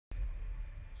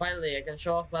finally I can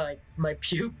show off my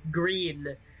puke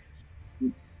green.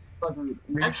 Fucking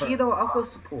Actually, you Reaper. know what? I'll go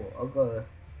support. I'll go.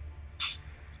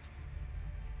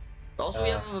 Also, we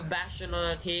have a Bastion on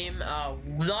our team.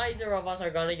 Neither of us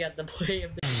are gonna get the play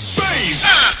of the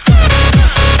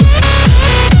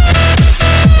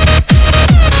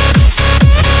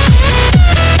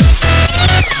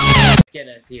skin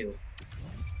as you.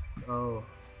 Oh.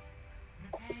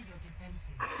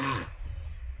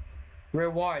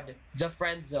 Reward the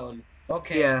friend zone.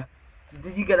 Okay. Yeah.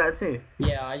 Did you get that too?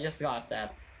 Yeah, I just got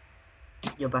that.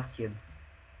 Your Bastion.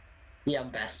 Yeah, I'm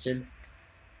Bastion.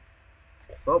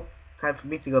 Well, time for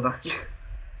me to go Bastion.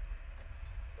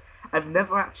 I've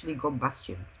never actually gone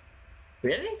Bastion.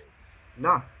 Really?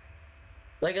 No.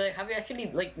 Like, have you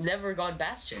actually never gone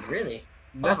Bastion? Really?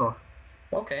 Never.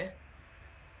 Oh, okay.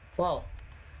 Well,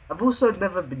 I've also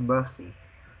never been Mercy.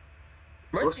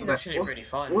 Mercy's actually pretty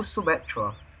fun. Or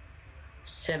Symmetra.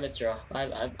 Symmetra.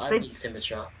 I've beat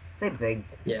Symmetra. Same thing.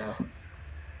 Yeah.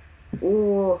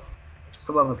 Or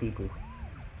some other people.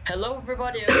 Hello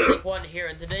everybody, it's Take One here,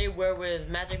 and today we're with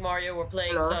Magic Mario. We're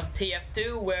playing some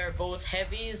TF2. We're both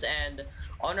heavies, and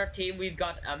on our team we've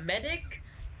got a medic,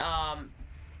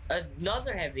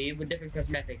 another heavy with different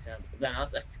cosmetics than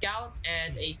us, a scout,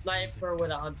 and a sniper with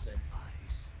a huntsman.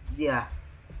 Yeah.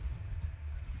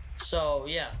 So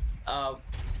yeah,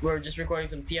 we're just recording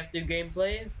some TF2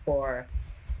 gameplay for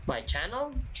my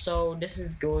channel. So this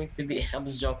is going to be, I'm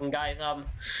just joking, guys.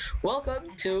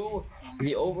 Welcome to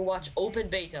the Overwatch open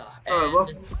beta. Oh,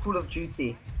 welcome to Call of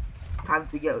Duty. It's time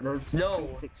to get those.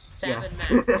 Salmon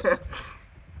Max.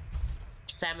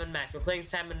 Salmon Max. We're playing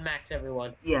Salmon Max,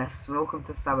 everyone. Yes, welcome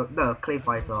to Salmon. No, Clay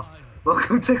Fighter.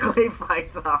 Welcome to Clay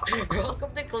Fighter.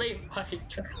 Welcome to Clay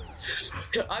Fighter.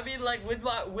 I mean, like with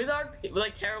our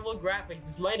terrible graphics,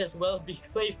 this might as well be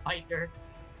Clay Fighter.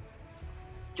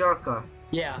 Jericho.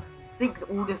 Yeah. I think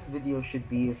all this video should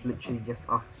be is literally just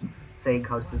us saying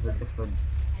how this is a different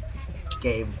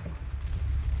game.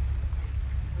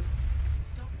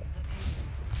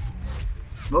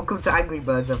 Welcome to Angry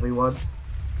Birds, everyone.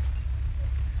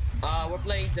 We're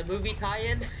playing the movie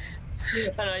tie-in,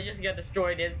 and I just got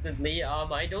destroyed instantly.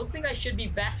 I don't think I should be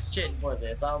Bastion for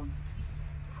this.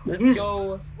 Let's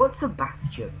go. What's a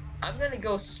Bastion? I'm gonna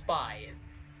go Spy.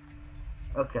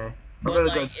 Okay. But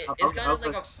it's kind of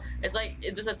like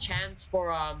there's a chance for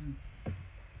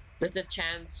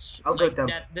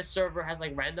that this server has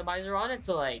like randomizer on it,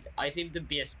 so like I seem to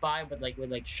be a spy, but like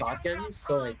with like shotguns,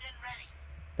 so like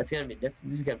this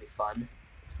is gonna be fun. It's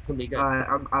gonna be good.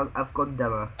 I've gone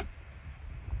demo.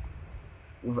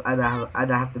 And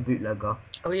I have the bootlegger.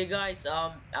 Okay, guys.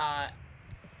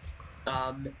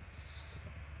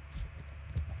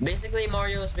 Basically,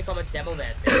 Mario has become a demo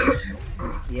man.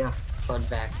 Yeah. Fun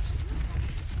fact.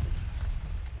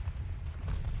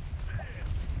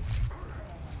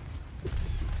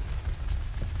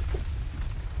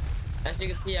 As you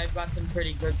can see, I've got some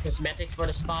pretty good cosmetics for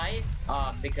the spy,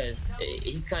 because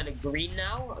he's kind of green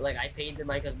now. Like, I painted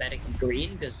my cosmetics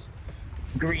green, because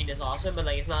green is awesome, but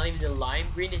like, it's not even the lime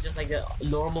green, it's just like a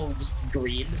normal, just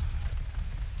green.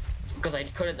 Because I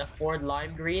couldn't afford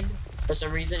lime green for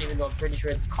some reason, even though I'm pretty sure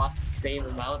it costs the same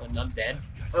amount and I'm dead.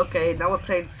 Okay, now we're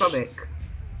playing Sonic.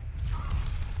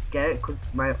 Get it? Because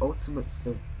my ultimate's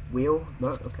the wheel? No?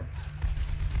 Okay.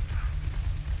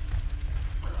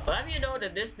 Well, have you know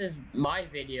that this is my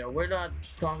video? We're not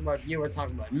talking about you, we're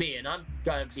talking about me, and I'm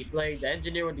gonna be playing the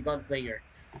engineer with the gunslinger.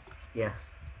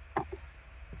 Yes.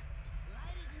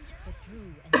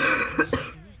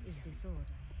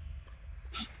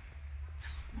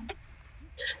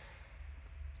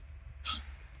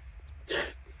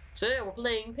 So yeah, we're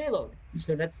playing Payload,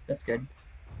 so that's good.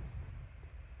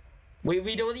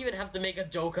 We don't even have to make a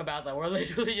joke about that. We're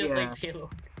literally just playing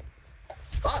Payload.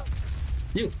 Ah,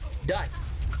 you die.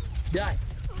 Die.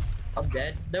 I'm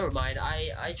dead. Never mind.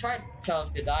 I tried to tell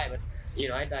him to die, but you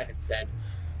know, I died instead.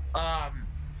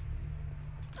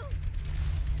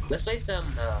 Let's play some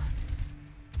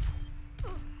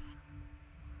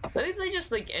let me play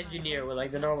just like engineer with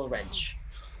like the normal wrench.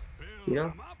 You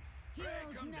know?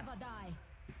 Heroes never die.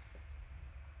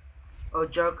 Oh,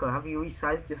 Joker, have you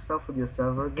resized yourself with your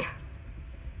server again?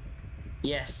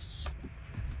 Yes.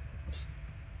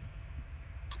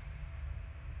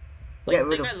 Like, the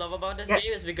thing I love about this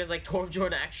game is because like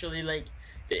Jordan actually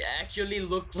it actually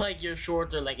looks like you're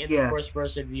shorter like in the first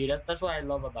person view. That's what I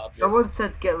love about this. Someone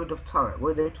said get rid of turret.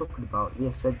 What are they talking about? We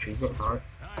have sentries, not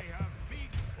turrets.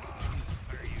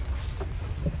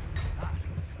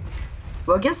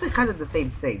 Well, I guess they're kind of the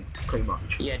same thing, pretty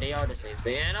much. Yeah, they are the same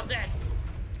thing. And I'm dead!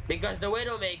 Because the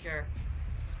Widowmaker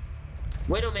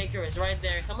Widowmaker is right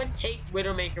there. Someone take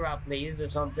Widowmaker out, please, or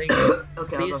something. Okay, I'll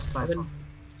go Please, sniper.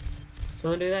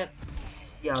 someone do that.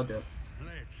 Yeah, I'll do it.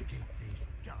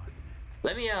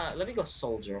 Let me go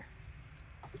soldier.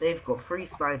 They've got 3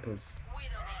 snipers.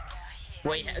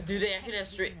 Wait, do they actually have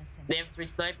 3? They have 3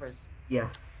 snipers.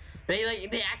 Yes.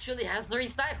 They actually have 3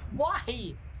 snipers.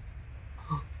 Why?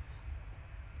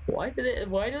 Why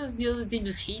does the other team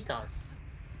just hate us?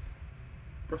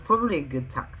 That's probably a good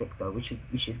tactic though. We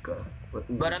should go.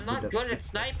 But I'm not good at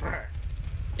sniper.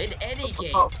 In any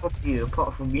game. Apart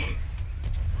from you.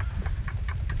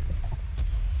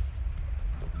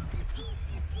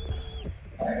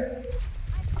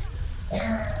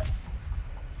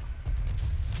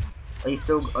 Are you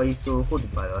still recording,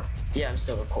 by the way? Yeah, I'm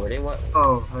still recording. What?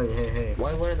 Oh, hey.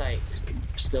 Why wouldn't I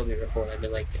still be recording? I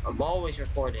mean, like, I'm always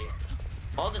recording,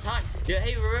 all the time. Yeah.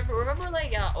 Hey, remember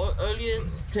like earlier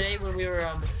today when we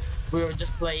were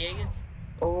just playing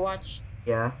Overwatch?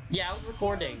 Yeah. Yeah, I was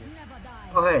recording. Heroes never die.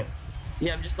 Oh, hey.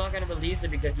 Yeah, I'm just not gonna release it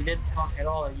because you didn't talk at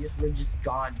all and you were just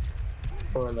gone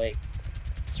for like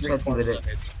 20 3/4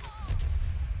 minutes. of it.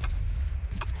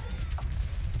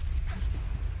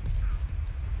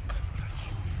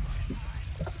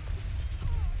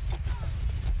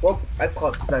 Well, I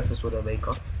can't snipe this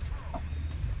Widowmaker.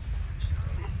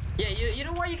 Yeah, you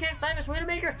know why you can't snipe as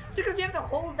Widowmaker? It's because you have to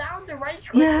hold down the right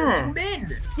click Yeah. to zoom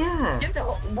in. Yeah. You have to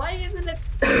why isn't it?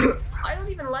 I don't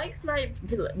even like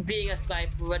being a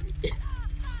sniper, but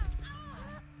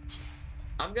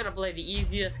I'm gonna play the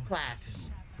easiest class,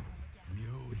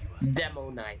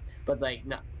 Demo Knight. But like,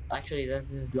 no, actually,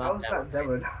 this is not How's Demo that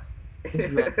Knight. demo? This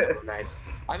is not Demo Knight.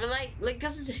 I mean, like,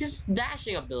 cause it's his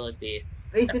dashing ability.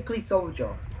 Basically, soldier.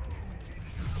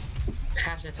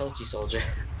 Half Satoshi soldier.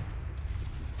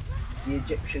 The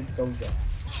Egyptian soldier.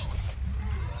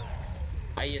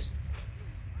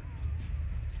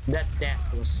 That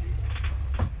death was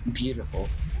beautiful.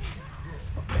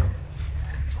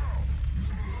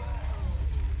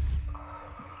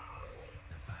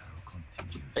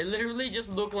 It literally just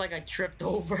looked like I tripped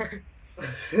over.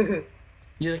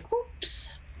 You're like, whoops.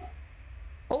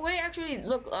 Oh wait, actually,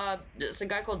 look, there's a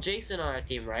guy called Jason on our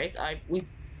team, right?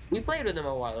 We played with him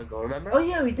a while ago, remember? Oh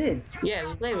yeah, we did. Yeah,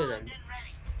 we played with him.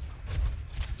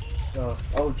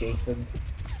 Oh, Jason.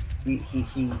 He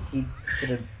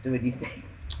couldn't do anything.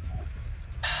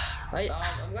 I'm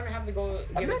gonna have to go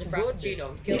I'm give it not to good.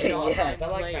 Frappuccino. Kill it all Yeah, times. I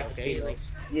like play,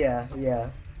 Frappuccinos. Yeah.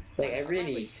 Like, I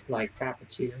really like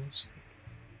Frappuccinos.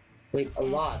 Like, a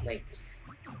lot. Like,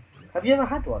 Have you ever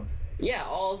had one? yeah,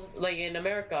 like in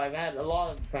America, I've had a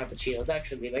lot of Frappuccinos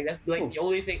actually. Like, that's like the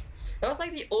only thing. That was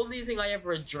like the only thing I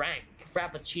ever drank.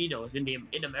 Frappuccinos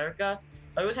in America.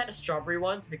 I always had the strawberry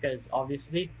ones because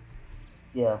obviously.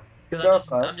 Yeah. Because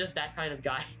I'm just that kind of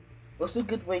guy. What's a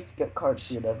good way to get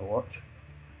currency in Overwatch?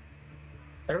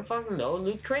 I don't fucking know.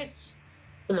 Loot crates?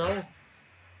 No.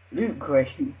 Loot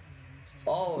crates.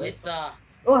 Oh, it's Oh,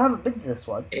 I haven't been to this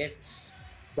one. It's.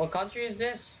 What country is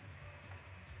this?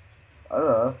 I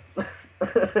don't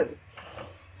know.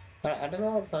 I don't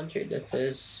know what country this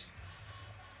is.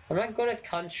 I'm not good at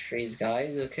countries,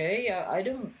 guys. Okay, I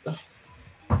don't.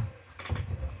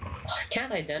 I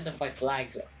can't identify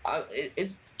flags.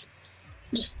 It's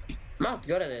just I'm not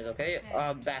good at it. Okay,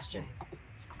 Bastion.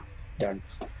 Done.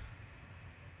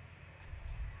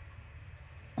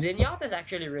 Zenyatta is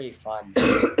actually really fun.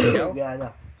 You know? Yeah, I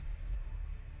know.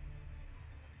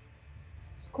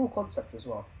 It's a cool concept as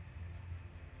well.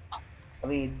 I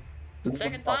mean, And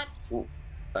second thought.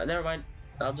 Never mind.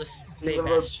 I'll just stay he's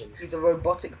Bastion. he's a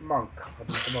robotic monk. I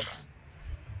mean, come on.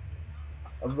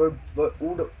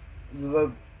 All the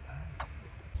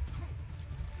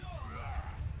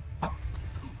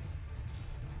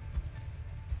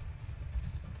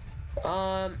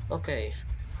Okay.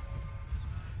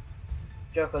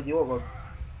 Joker, do you want one?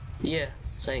 Yeah.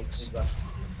 Thanks.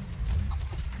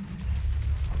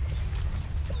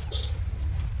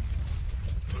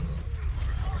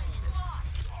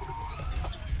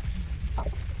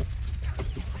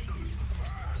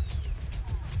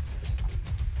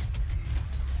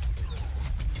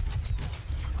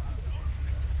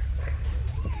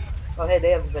 Oh, hey,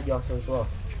 they have Zenyatta as well.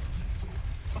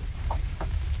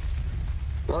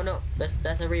 Oh no,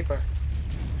 that's a Reaper.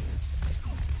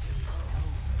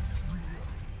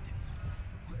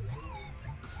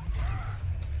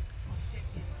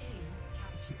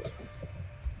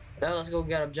 Now let's go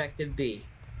get objective B.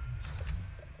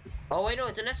 Oh wait, no,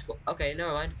 it's an escort. Okay,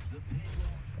 never mind.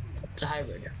 It's a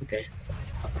hybrid. Okay.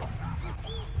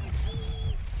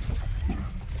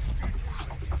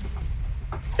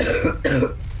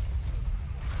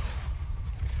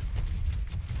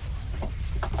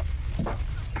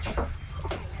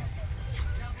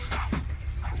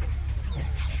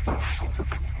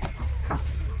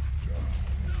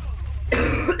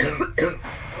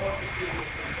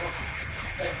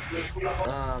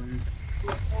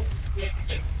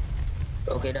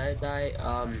 Okay, die.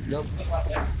 Nope.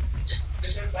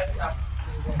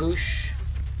 Boosh.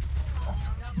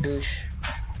 Boosh.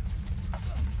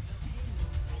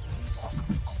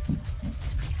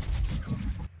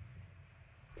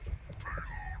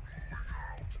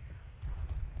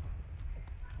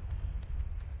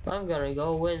 I'm gonna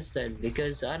go Winston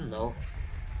because I don't know.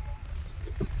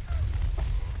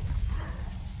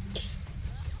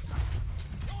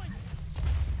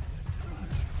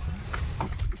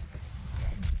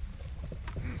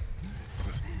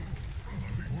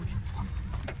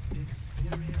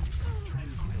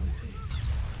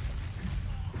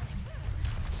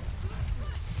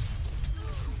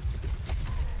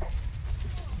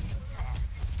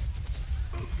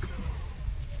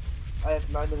 I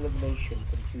have 9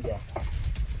 eliminations and 2 deaths.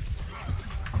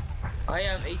 I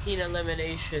have 18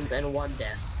 eliminations and 1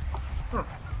 death. Huh.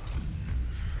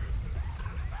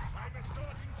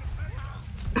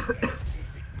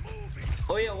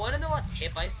 Oh yeah, wanna know what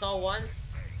tip I saw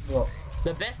once? What?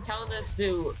 The best counter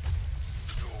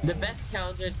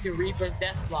to Reaper's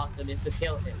Death Blossom is to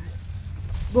kill him.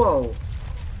 Whoa!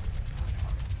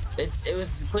 It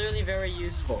was clearly very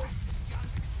useful.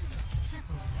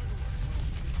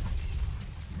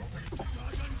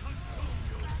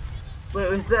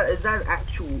 Wait, is that an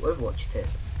actual Overwatch tip?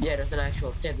 Yeah, there's an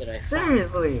actual tip that I found.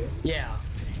 Seriously? Yeah.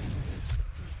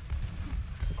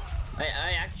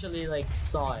 I actually like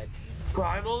saw it.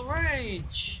 Primal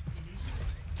Rage!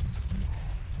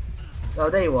 Oh,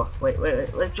 there you are. Wait,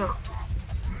 Joe.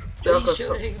 He's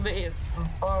shooting me from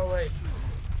far away.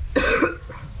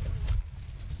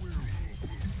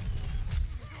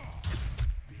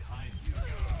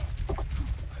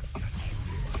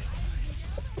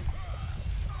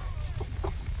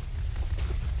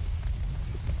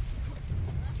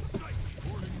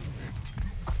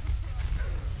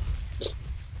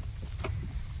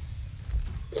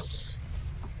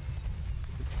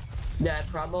 That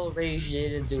Primal Rage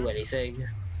didn't do anything.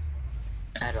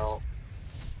 At all.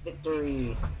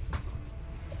 Victory.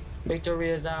 Victory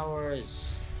is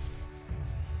ours.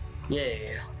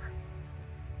 Yeah.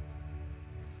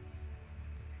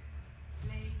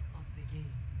 Play of the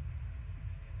game.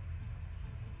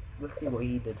 Let's see what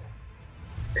he did.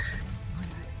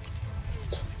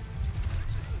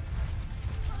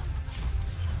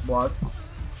 One,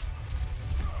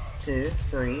 2,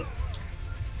 3,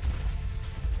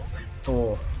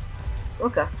 4.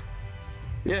 Okay.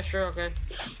 Yeah, sure, okay.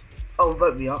 Oh,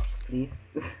 vote me up, please.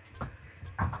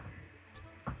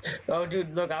 Oh,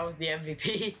 dude, look, I was the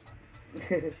MVP.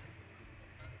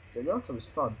 Gelato was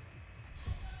fun.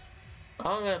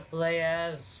 I'm gonna play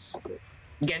as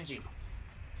Genji.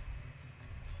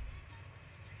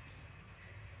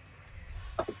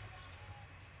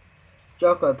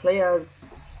 Joko, play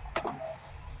as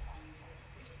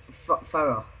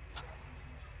Farah.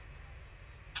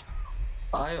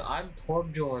 I'm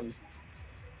Torbjorn.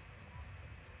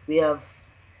 We have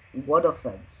 1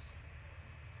 offense,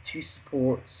 2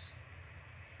 supports,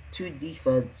 2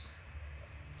 defense,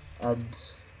 and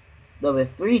no, we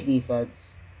have 3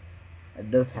 defense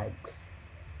and no tanks.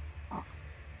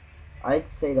 I'd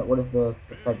say that one of the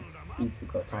defense needs to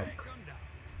go tank.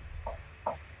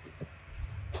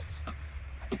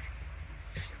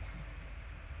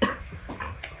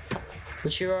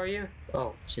 Which hero are you?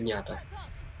 Oh, Zenyatta.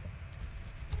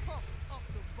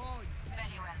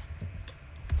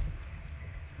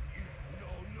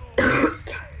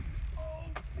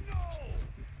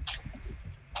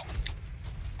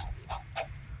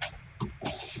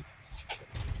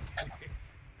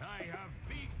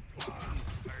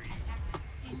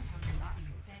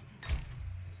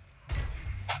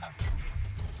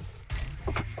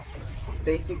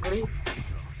 Basically,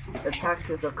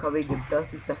 attackers are coming in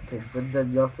 30 seconds, and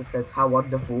then Yota said, "How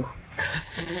wonderful."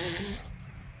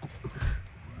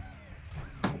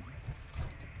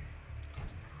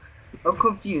 I'm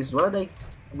confused. Where are they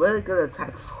gonna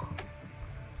attack for?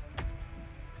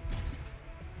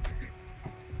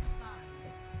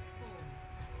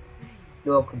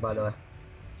 You're welcome, by the way.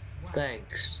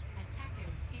 Thanks.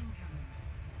 Attackers incoming.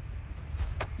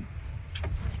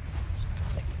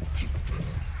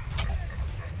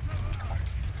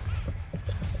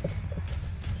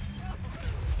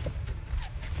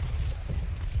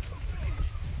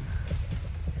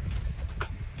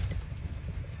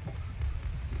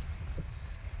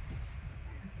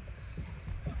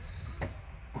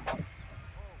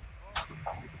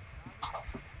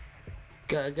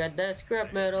 Gotta get that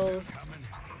scrap metal.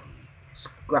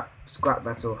 Scrap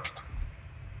metal.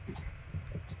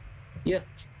 Yeah.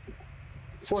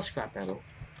 4 scrap metal.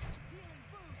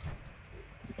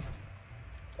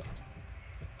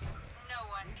 No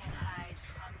one can hide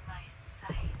from my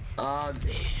sight. Um,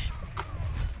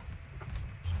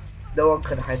 No one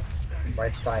can hide from my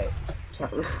sight.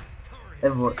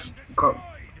 Everyone got.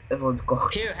 Everyone's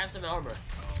got. here, have some armor.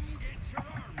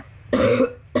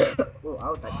 Oh, I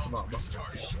would like some armor.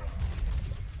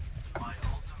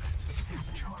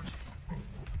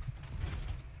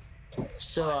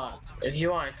 So, if you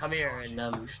want, come here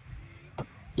and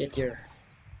get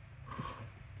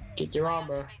your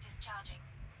armor.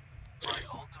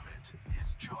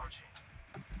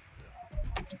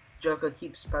 Joker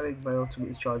keeps spamming my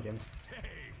ultimate is charging.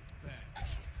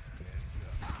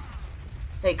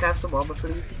 Hey, can I have some armor,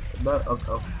 please? No,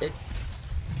 oh. It's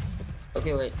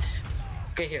okay. Wait.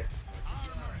 Okay, here.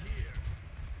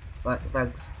 Right,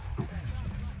 thanks.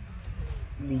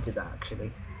 Needed that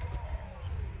actually.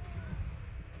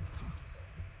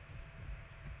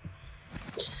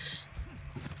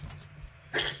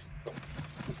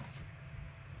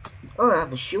 Oh, I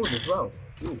have a shield as well.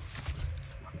 Ooh.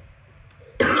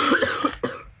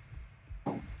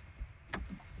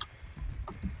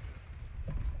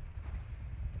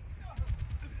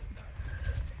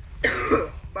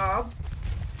 Mom,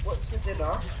 what's for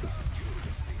dinner?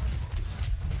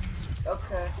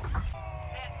 Okay.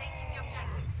 They're taking the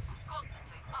objective.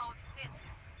 Concentrate our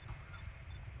defenses.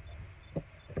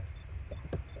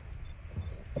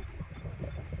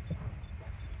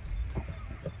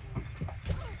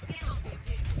 Kill the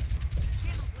objective.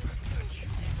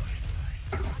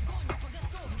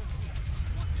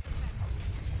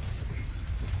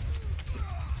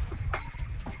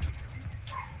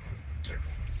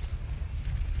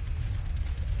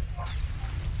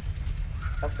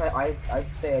 I'd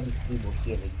say I need to do more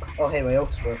healing. Oh, hey, my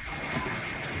ultimate.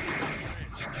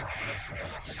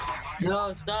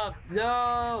 No, stop!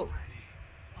 No!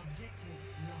 Objective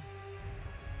lost.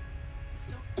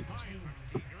 Stop the chaos.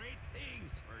 Great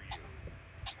things for you.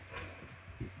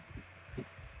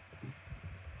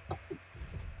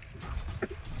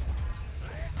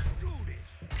 Let's do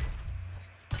this.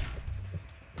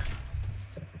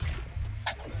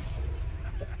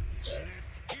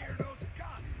 Let's hear those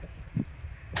guns.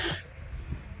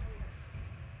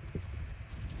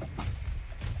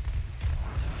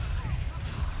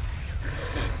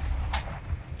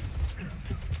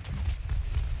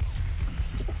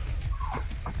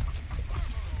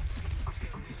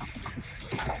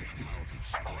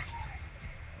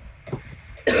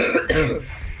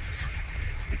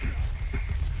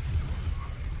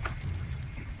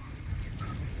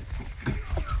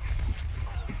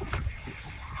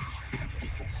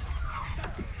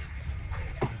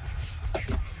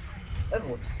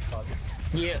 Everyone's fun.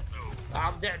 Yeah,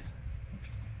 I'm dead.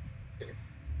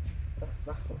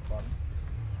 That's not fun.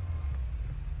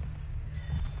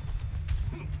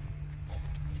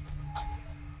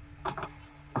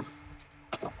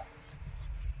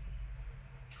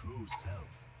 True self.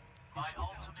 My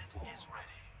ultimate is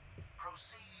ready.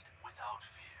 Proceed without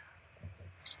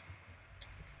fear.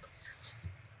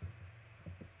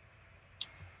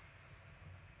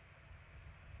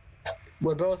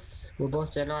 We're both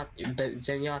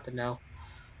Zenyatta now.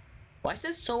 Why is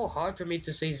it so hard for me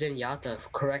to say Zenyatta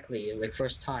correctly, like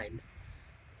first time?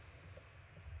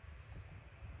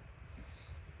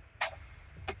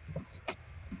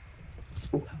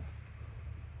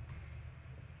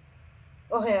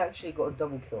 Oh, hey, I actually got a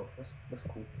double kill. That's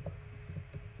cool.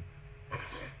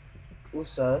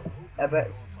 Also,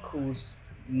 Emmet calls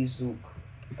Muzuk,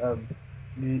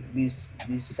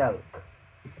 Muselk.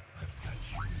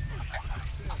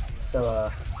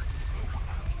 So,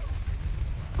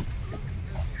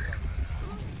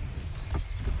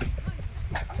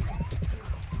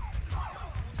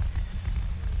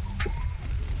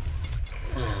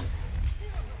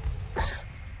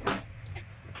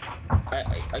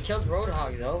 I killed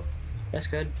Roadhog though. That's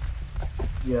good.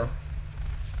 yeah.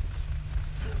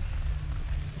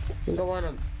 I don't want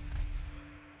him.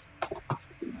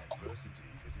 Adversity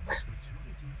is an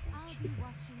opportunity for I'll be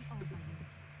watching over you.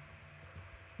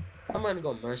 I'm gonna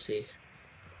go Mercy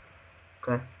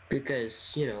Okay.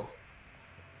 because you know.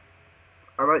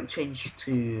 I might change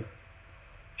to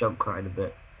Junkrat in a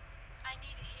bit. I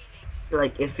need healing.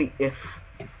 Like if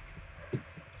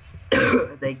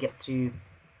they get to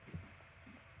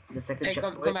the second Hey,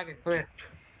 checkpoint. come back here. Come here.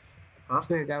 Huh? Come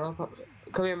here, Gabriel.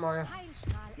 Come here, Mario.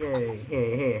 Heilstrahl. Yeah,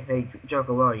 here. Hey,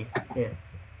 Joker, where are you? Here.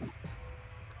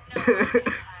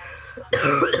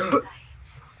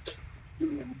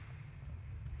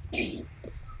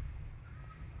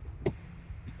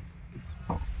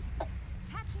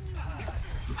 Patching you up.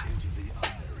 into the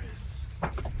iris.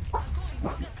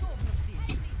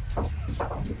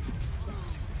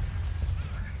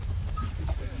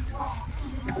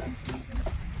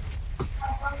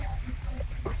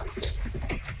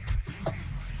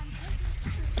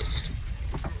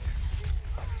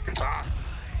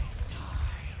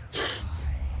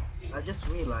 I just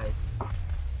realized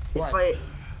What?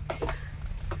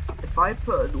 if I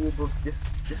put an orb of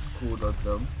discord on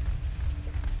them,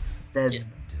 then Yeah.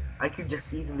 I could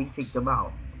just easily take them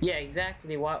out. Yeah,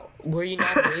 exactly. What were you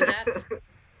not doing that?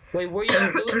 Wait, were you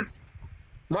not doing?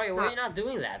 Mario, were you not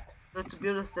doing that? But to be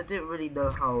honest, I didn't really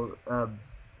know how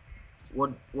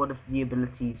one of the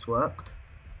abilities worked.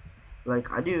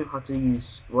 Like, I knew how to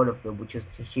use one of them, which is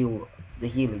to heal the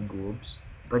healing orbs,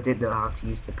 but I didn't know how to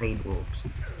use the pain orbs.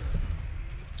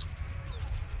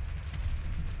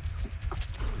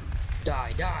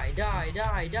 Die, die, die,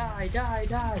 die, die, die,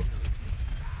 die.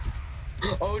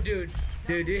 Oh, dude.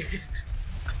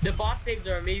 The bot names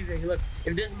are amazing. Look,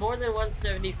 if there's more than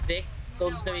 176,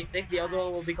 Soldier 76, the other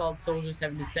one will be called Soldier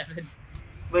 77.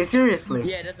 Wait, seriously?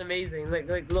 Yeah, that's amazing.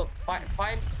 Look,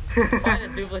 find a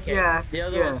duplicate. Yeah, The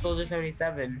other yeah. one's Soldier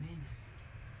 77.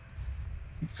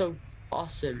 It's so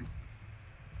awesome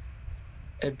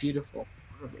and beautiful.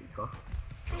 Oh my god.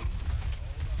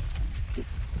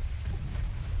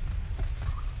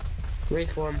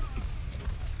 Race form.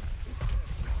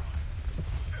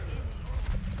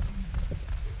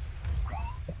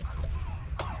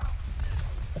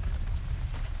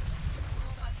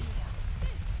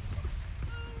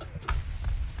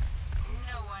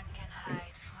 No one can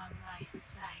hide from my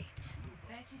sight.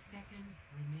 30 seconds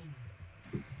remaining.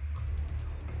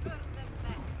 Burn them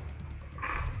back.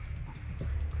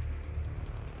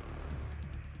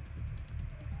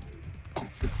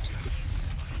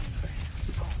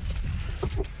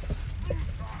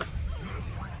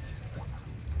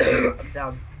 I'm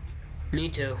down. Me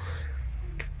too.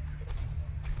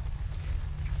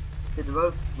 Did the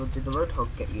roadhog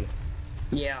get you?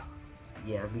 Yeah.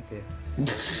 Yeah, me too.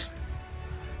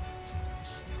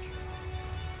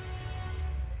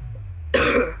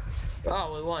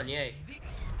 Oh, we won! Yay!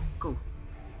 Cool.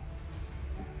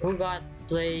 Who got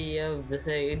play of the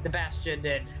thing? The Bastion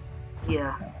did.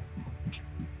 Yeah.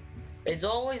 It's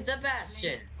always the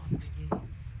Bastion. On the game.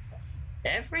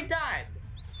 Every time.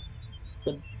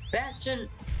 The Bastion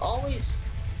always.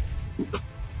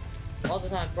 All the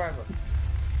time, forever.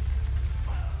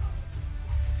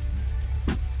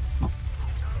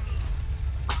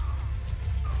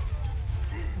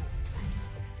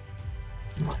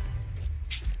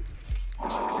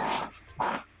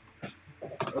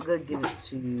 I'm gonna give it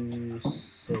to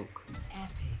Silk. Epic.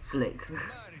 Slick.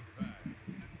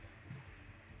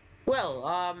 Well,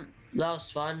 that was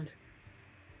fun.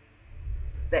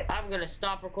 Next. I'm gonna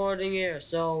stop recording here,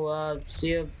 so, see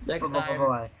you next time.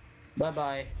 Bye. Bye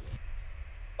bye.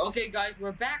 Okay, guys,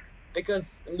 we're back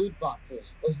because loot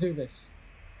boxes. Let's do this.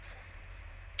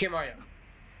 Okay, Mario.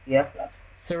 Yeah.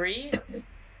 3,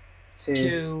 Two.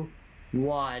 2,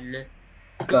 1,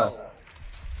 Go. go.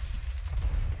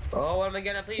 Oh, what am I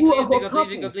gonna? Please, Ooh, please, I be got good, please,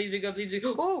 be purple. good, please, be good, please, be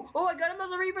good. Oh, I got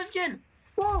another Reaper skin.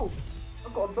 Whoa!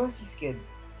 I got a Mercy skin.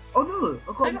 Oh no!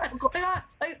 Whoa!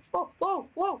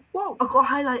 I got a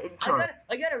highlight intro.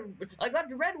 I got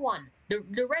the red one. The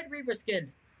red Reaper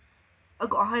skin. I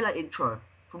got a highlight intro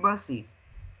for Mercy,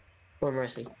 For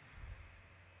Mercy.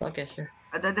 Okay, sure.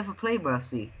 and I never play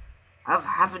Mercy. I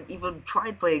haven't even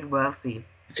tried playing Mercy.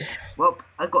 Well,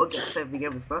 I gotta get to the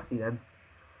game with Mercy then.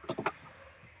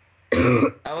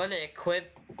 I wanna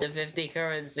equip the 50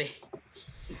 currency.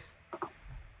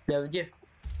 No, yeah.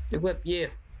 Equip, yeah.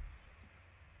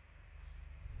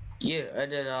 Yeah,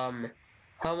 and then,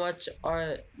 how much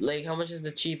is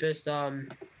the cheapest,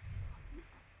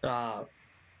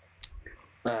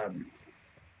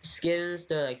 skins?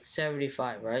 They're like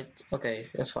 75, right? Okay,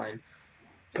 that's fine.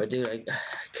 But dude,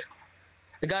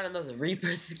 I got another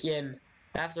Reaper skin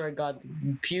after I got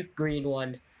the puke green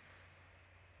one.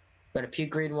 Got a puke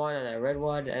green one and a red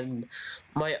one, and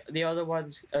the other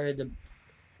ones are the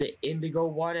indigo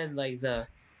one and like the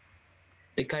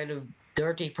kind of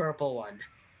dirty purple one.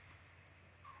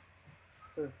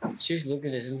 Seriously, look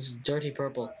at this. This is dirty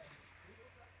purple.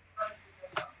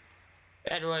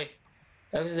 Anyway,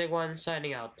 that was the one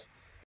signing out.